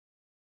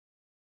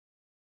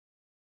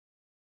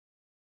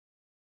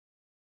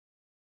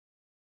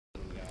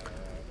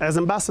As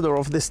ambassador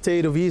of the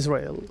State of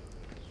Israel,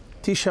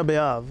 Tisha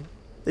B'Av,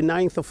 the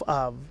 9th of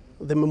Av,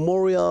 the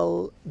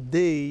memorial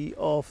day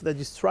of the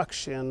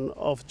destruction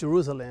of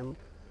Jerusalem,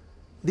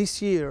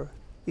 this year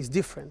is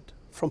different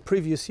from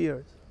previous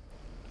years.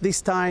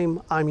 This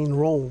time I'm in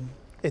Rome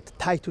at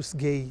Titus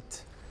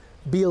Gate,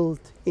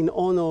 built in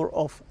honor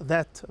of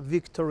that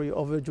victory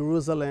over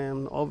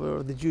Jerusalem,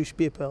 over the Jewish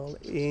people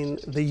in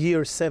the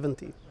year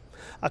 70.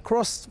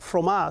 Across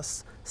from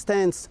us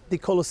stands the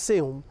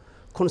Colosseum,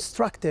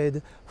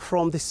 constructed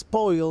from the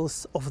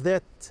spoils of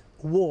that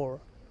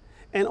war.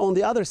 And on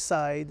the other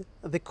side,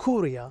 the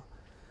Curia,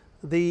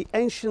 the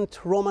ancient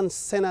Roman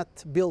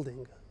Senate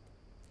building.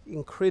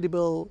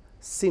 Incredible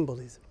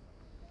symbolism.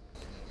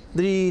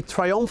 The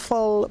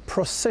triumphal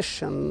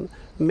procession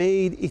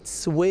made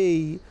its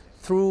way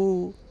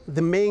through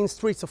the main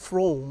streets of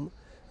Rome.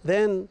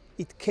 Then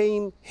it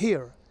came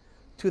here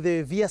to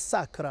the Via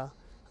Sacra,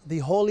 the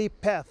holy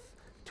path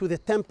to the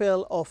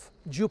temple of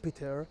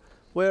Jupiter,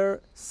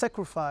 where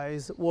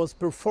sacrifice was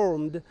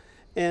performed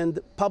and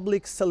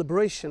public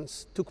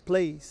celebrations took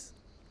place.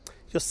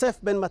 Yosef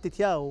ben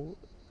Matityahu,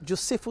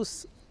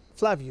 Josephus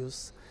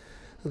Flavius,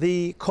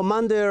 the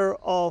commander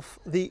of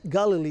the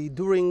Galilee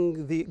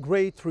during the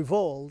Great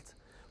Revolt,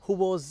 who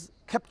was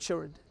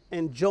captured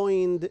and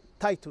joined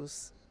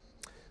Titus,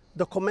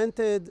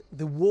 documented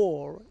the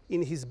war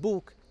in his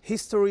book,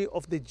 History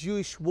of the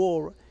Jewish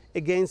War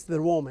Against the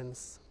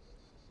Romans.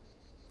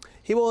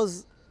 He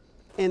was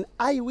an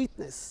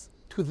eyewitness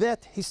to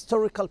that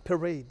historical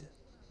parade.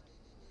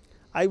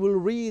 I will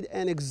read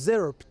an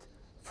excerpt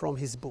from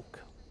his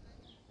book.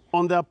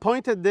 On the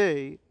appointed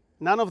day,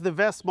 none of the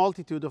vast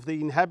multitude of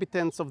the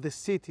inhabitants of the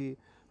city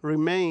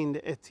remained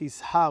at his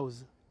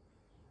house.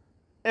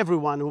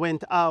 Everyone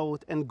went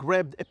out and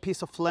grabbed a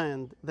piece of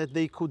land that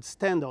they could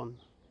stand on.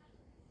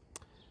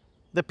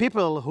 The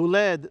people who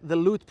led the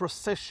loot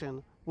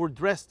procession were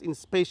dressed in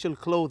special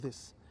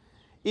clothes.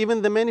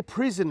 Even the many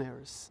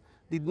prisoners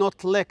did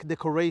not lack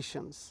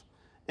decorations,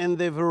 and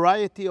the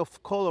variety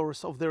of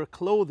colors of their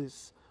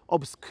clothes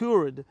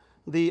obscured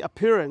the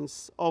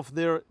appearance of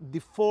their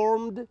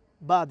deformed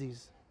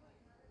bodies.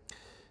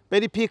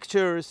 Many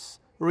pictures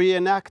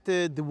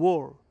reenacted the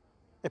war.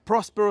 A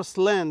prosperous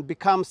land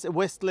becomes a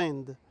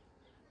wasteland.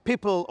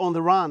 People on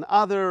the run,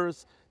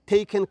 others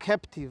taken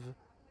captive,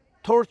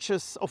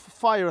 torches of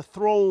fire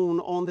thrown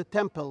on the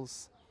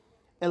temples,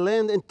 a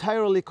land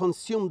entirely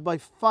consumed by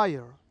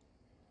fire,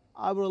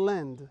 our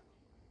land.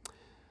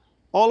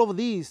 All of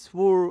these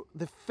were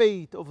the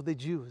fate of the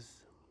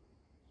Jews.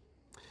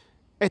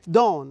 At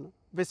dawn,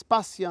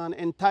 Vespasian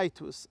and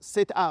Titus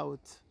set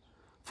out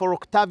for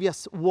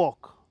Octavia's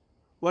walk,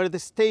 where the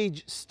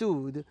stage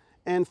stood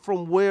and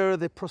from where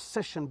the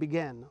procession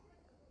began.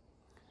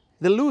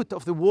 The loot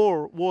of the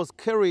war was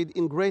carried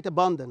in great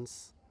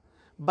abundance,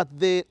 but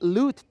the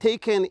loot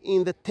taken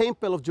in the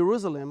Temple of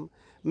Jerusalem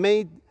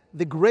made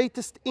the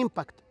greatest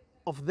impact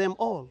of them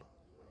all.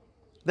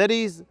 That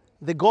is,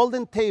 the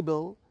golden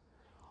table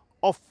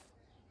of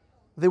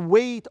the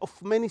weight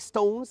of many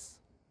stones,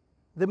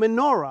 the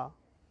menorah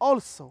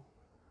also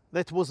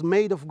that was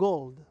made of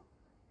gold.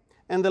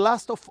 And the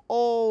last of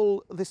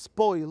all the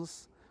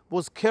spoils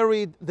was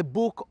carried the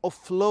book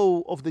of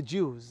law of the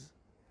Jews,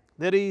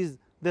 that is,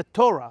 the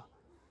Torah,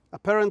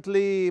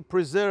 apparently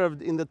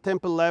preserved in the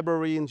temple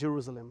library in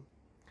Jerusalem.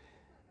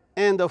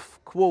 End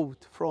of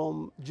quote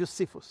from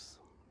Josephus.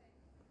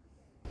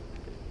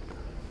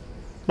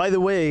 By the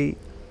way,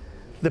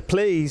 the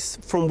place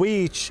from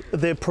which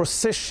the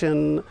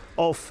procession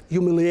of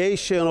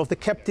humiliation of the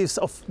captives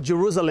of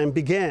Jerusalem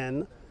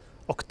began,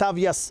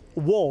 Octavia's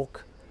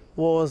walk,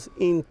 was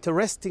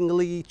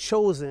interestingly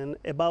chosen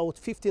about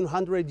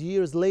 1500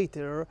 years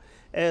later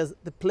as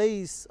the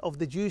place of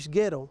the Jewish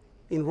ghetto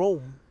in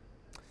Rome.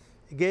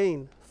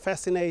 Again,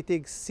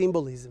 fascinating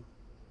symbolism.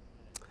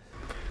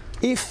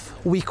 If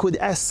we could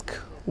ask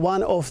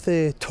one of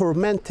the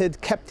tormented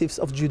captives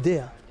of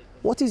Judea,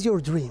 what is your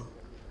dream?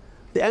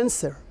 The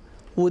answer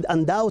would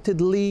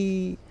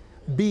undoubtedly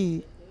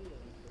be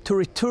to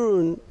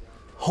return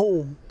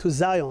home to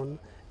Zion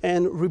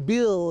and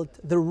rebuild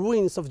the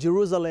ruins of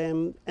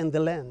Jerusalem and the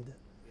land.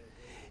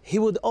 He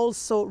would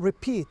also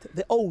repeat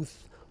the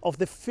oath of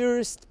the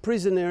first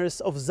prisoners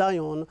of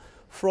Zion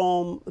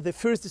from the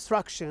first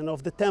destruction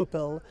of the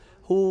temple,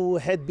 who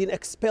had been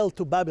expelled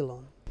to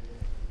Babylon.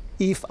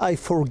 If I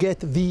forget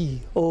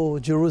thee, O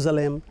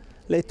Jerusalem,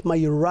 let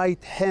my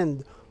right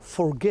hand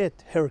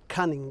forget her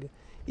cunning.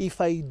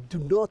 If I do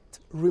not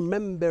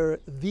remember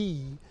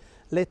thee,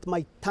 let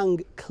my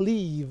tongue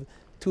cleave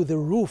to the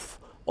roof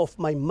of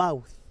my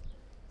mouth.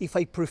 If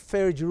I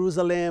prefer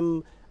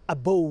Jerusalem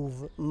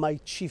above my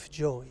chief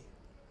joy.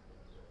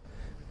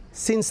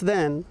 Since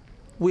then,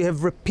 we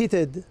have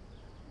repeated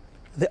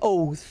the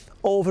oath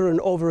over and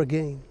over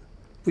again.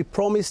 We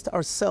promised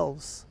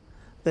ourselves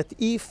that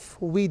if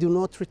we do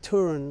not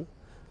return,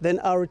 then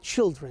our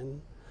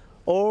children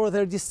or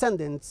their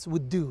descendants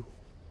would do.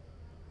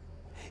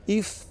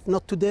 If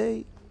not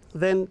today,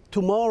 then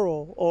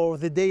tomorrow or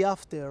the day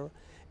after,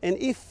 and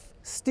if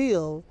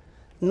still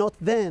not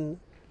then,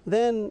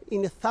 then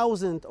in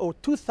 1,000 or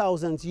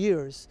 2,000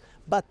 years,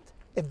 but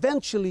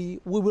eventually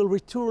we will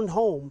return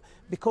home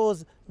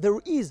because there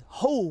is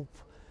hope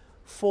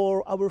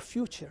for our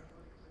future.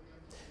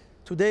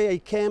 Today I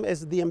came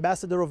as the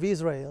ambassador of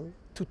Israel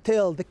to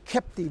tell the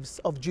captives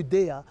of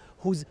Judea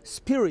whose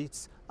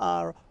spirits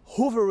are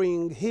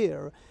hovering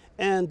here,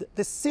 and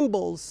the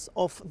symbols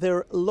of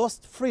their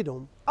lost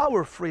freedom,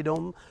 our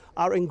freedom,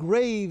 are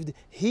engraved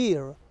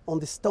here on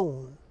the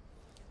stone.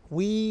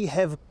 We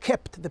have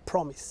kept the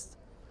promise.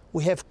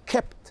 We have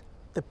kept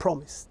the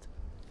promise.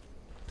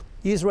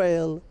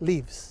 Israel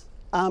lives.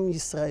 Am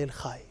Yisrael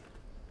Chai.